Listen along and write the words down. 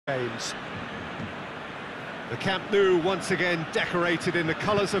games. The Camp Nou once again decorated in the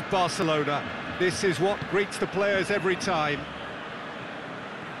colours of Barcelona. This is what greets the players every time.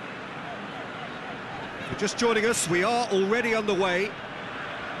 If you're just joining us, we are already underway.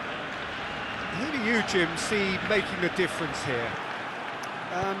 Who do you, Jim, see making a difference here?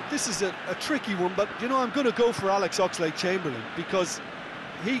 This is a tricky one, but, you know, I'm going to go for Alex Oxlade-Chamberlain because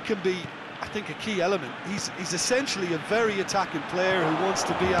he can be, I think, a key element. He's essentially a very attacking player who wants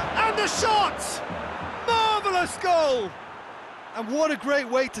to be a... And the shot! Marvellous goal! And what a great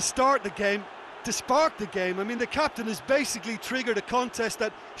way to start the game, to spark the game. I mean, the captain has basically triggered a contest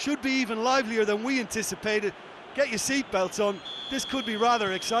that should be even livelier than we anticipated. Get your seatbelts on, this could be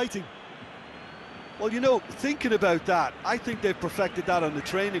rather exciting. Well, you know, thinking about that, I think they've perfected that on the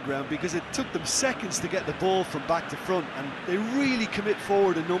training ground because it took them seconds to get the ball from back to front, and they really commit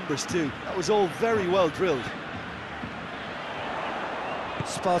forward in numbers too. That was all very well drilled.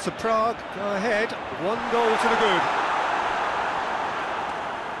 Sparta Prague go ahead, 1 goal to the good.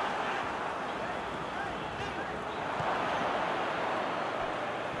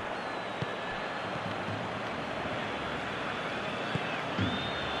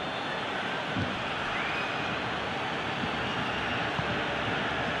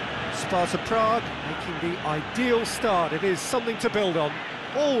 Sparta Prague making the ideal start. It is something to build on.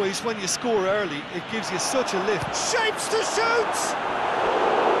 Always when you score early, it gives you such a lift. Shapes to shoot!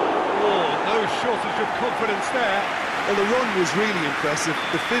 Oh, no shortage of confidence there. Well, the run was really impressive.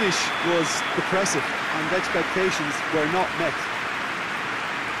 The finish was depressive, and expectations were not met.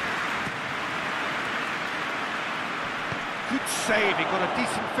 Good save, he got a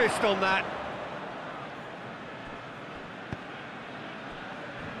decent fist on that.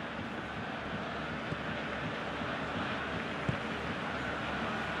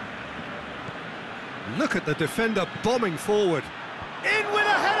 Look at the defender bombing forward. In with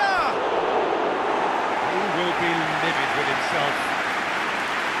a header! He will be livid with himself.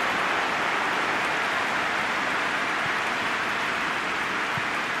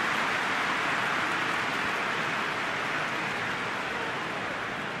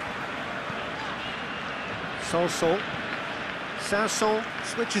 Sanson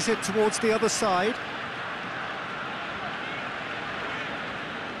switches it towards the other side.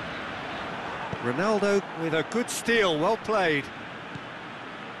 Ronaldo with a good steal, well played.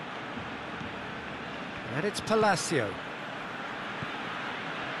 And it's Palacio.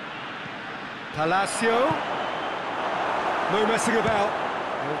 Palacio. No messing about.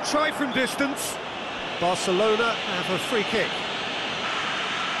 He'll try from distance. Barcelona have a free kick.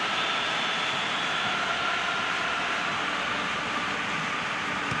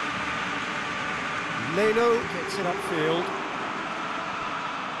 Leno gets it upfield.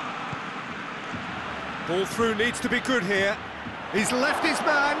 Ball through needs to be good here. He's left his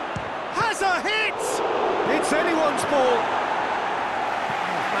man. Has a hit! It's anyone's ball.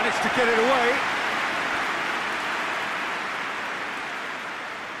 Oh, managed to get it away.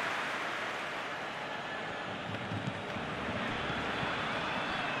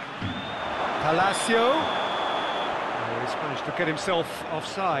 Palacio. Oh, he's managed to get himself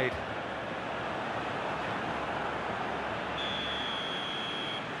offside.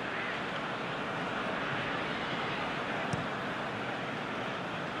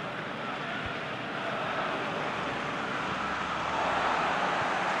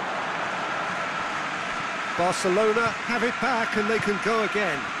 Barcelona have it back and they can go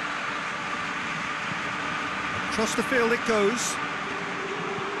again. Across the field it goes.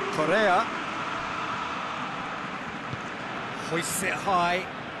 Correa. Hoists it high.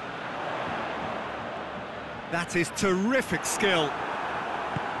 That is terrific skill.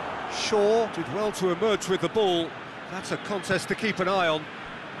 Shaw did well to emerge with the ball. That's a contest to keep an eye on.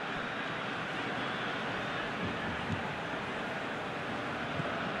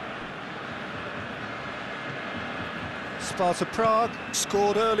 Sparta Prague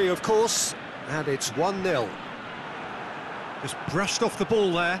scored early, of course, and it's 1-0. Just brushed off the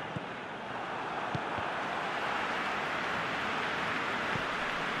ball there.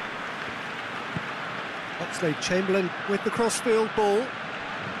 Oxlade-Chamberlain with the crossfield ball.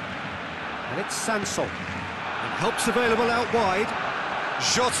 And it's Sanson. And help's available out wide.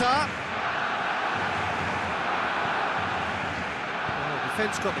 Jota. Well,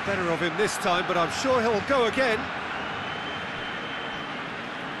 defence got the better of him this time, but I'm sure he'll go again.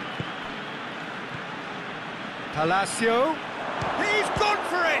 Palacio, he's gone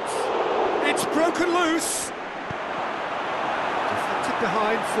for it! It's broken loose. Deflected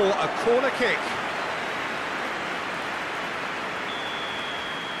behind for a corner kick.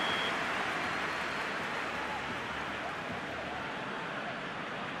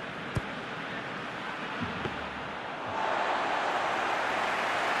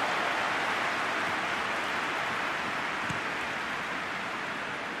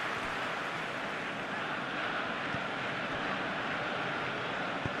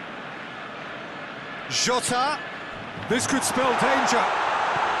 Jota. This could spell danger.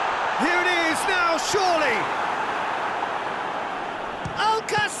 Here it is now, surely.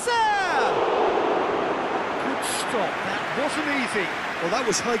 Alcacer! Good stop, that wasn't easy. Well, that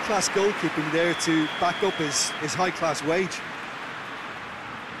was high-class goalkeeping there to back up his high-class wage.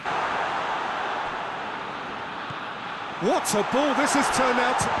 What a ball this has turned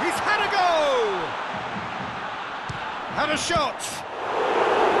out. He's had a go! Had a shot!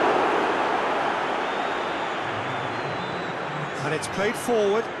 And it's played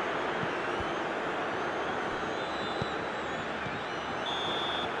forward.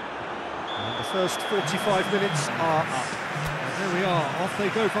 And the first 45 minutes are up. And there we are, off they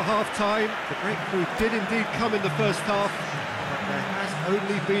go for half-time. The breakthrough did indeed come in the first half, but there has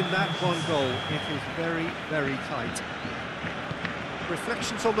only been that one goal. It is very, very tight.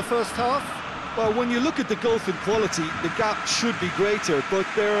 Reflections on the first half? Well, when you look at the gulf in quality, the gap should be greater, but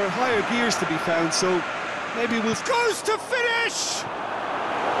there are higher gears to be found, so maybe we'll... Goes to finish!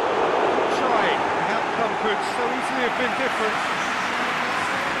 Trying. The outcome could so easily have been different.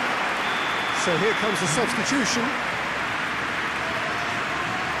 So here comes a substitution.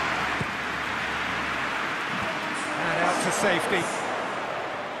 And out to safety.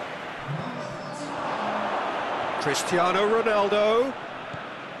 Cristiano Ronaldo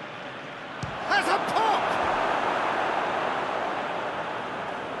has a pop!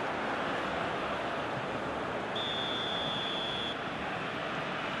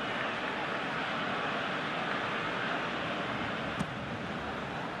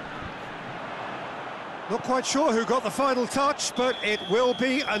 Not quite sure who got the final touch, but it will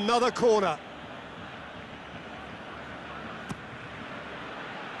be another corner.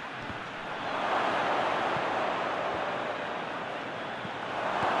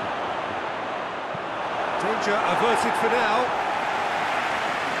 Danger averted for now.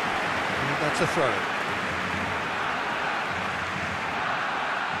 And that's a throw.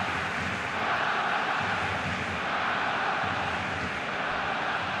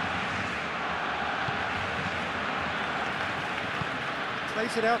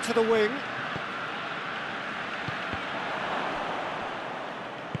 Plays it out to the wing.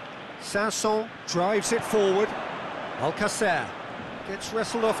 Sanson drives it forward. Alcacer gets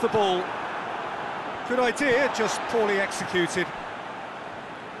wrestled off the ball. Good idea, just poorly executed.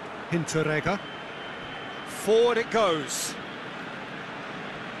 Hinteregger. Forward it goes.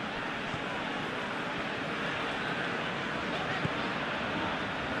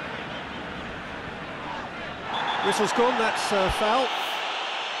 Whistle's gone, that's foul.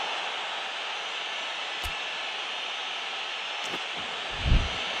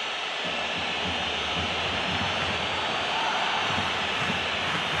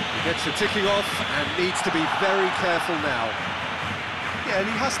 Gets the ticking off and needs to be very careful now. Yeah, and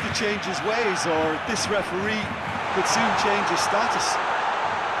he has to change his ways, or this referee could soon change his status.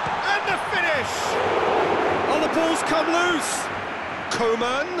 And the finish! Oh, the ball's come loose!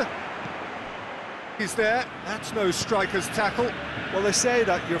 Coman! He's there, that's no striker's tackle. Well, they say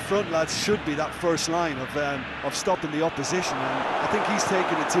that your front lads should be that first line of stopping the opposition, and I think he's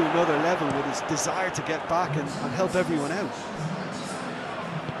taken it to another level with his desire to get back and help everyone out.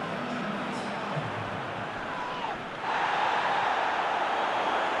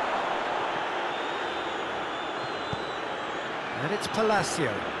 And it's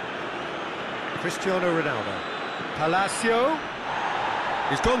Palacio. Cristiano Ronaldo. Palacio.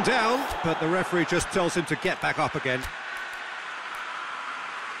 He's gone down, but the referee just tells him to get back up again.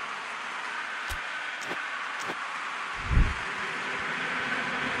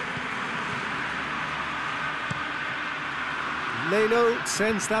 Leno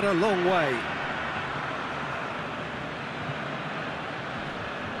sends that a long way.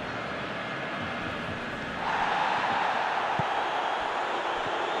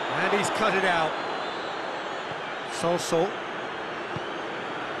 And he's cut it out. Sanson.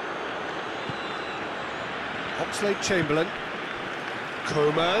 Oxlade-Chamberlain.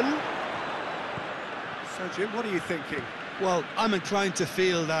 Coman. So, Jim, what are you thinking? Well, I'm inclined to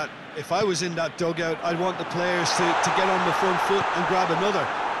feel that if I was in that dugout, I'd want the players to get on the front foot and grab another.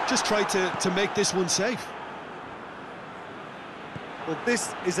 Just try to make this one safe. Well,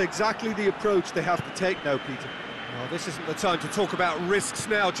 this is exactly the approach they have to take now, Peter. Well, this isn't the time to talk about risks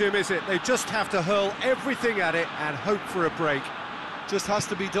now, Jim, is it? They just have to hurl everything at it and hope for a break. Just has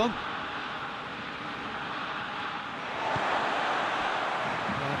to be done.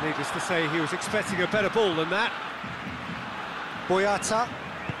 Well, needless to say, he was expecting a better ball than that. Boyata.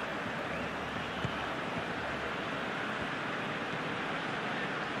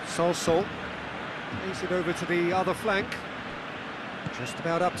 Sanson. Plays it over to the other flank. Just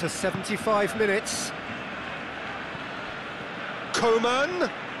about up to 75 minutes. Coman.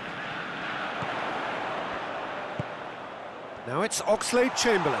 Now it's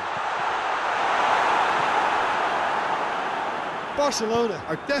Oxlade-Chamberlain. Barcelona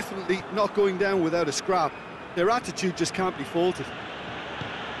are definitely not going down without a scrap. Their attitude just can't be faulted.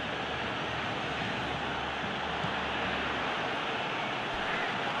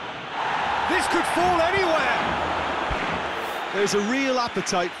 This could fall anywhere! There's a real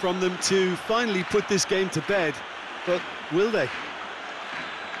appetite from them to finally put this game to bed, but will they?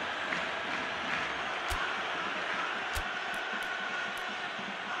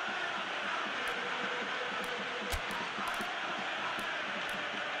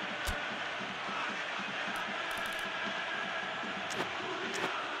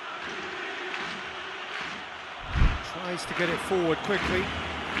 Tries to get it forward quickly.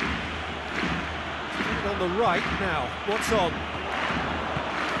 On the right now, what's on?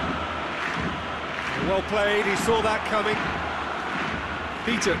 Well played, he saw that coming.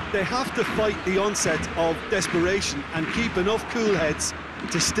 Peter, they have to fight the onset of desperation and keep enough cool heads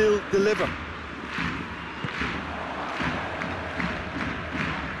to still deliver.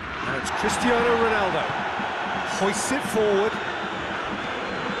 Now it's Cristiano Ronaldo. Hoists it forward.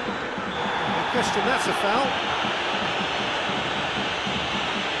 No question, that's a foul.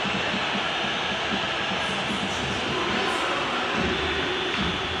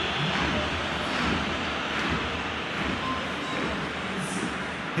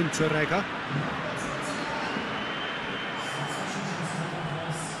 Hinteregger.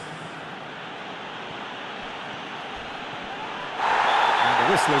 And the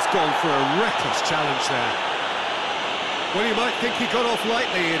whistler's gone for a reckless challenge there. Well, you might think he got off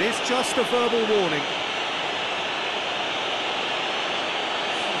lightly. It is just a verbal warning.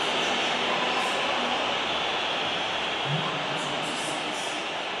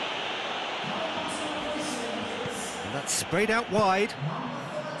 And that's sprayed out wide.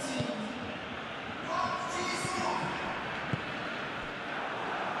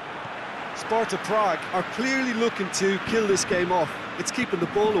 Sparta Prague are clearly looking to kill this game off. It's keeping the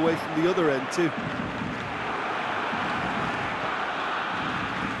ball away from the other end too.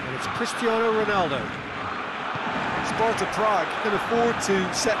 And it's Cristiano Ronaldo. Sparta Prague can afford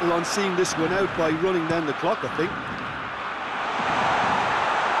to settle on seeing this one out by running down the clock, I think.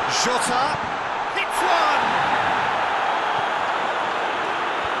 Jota hits one!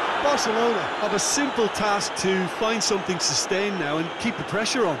 Barcelona have a simple task to find something sustained now and keep the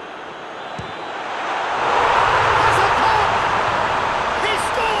pressure on.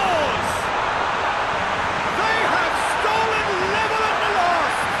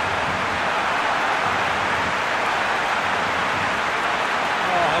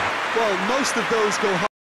 Well, most of those go high.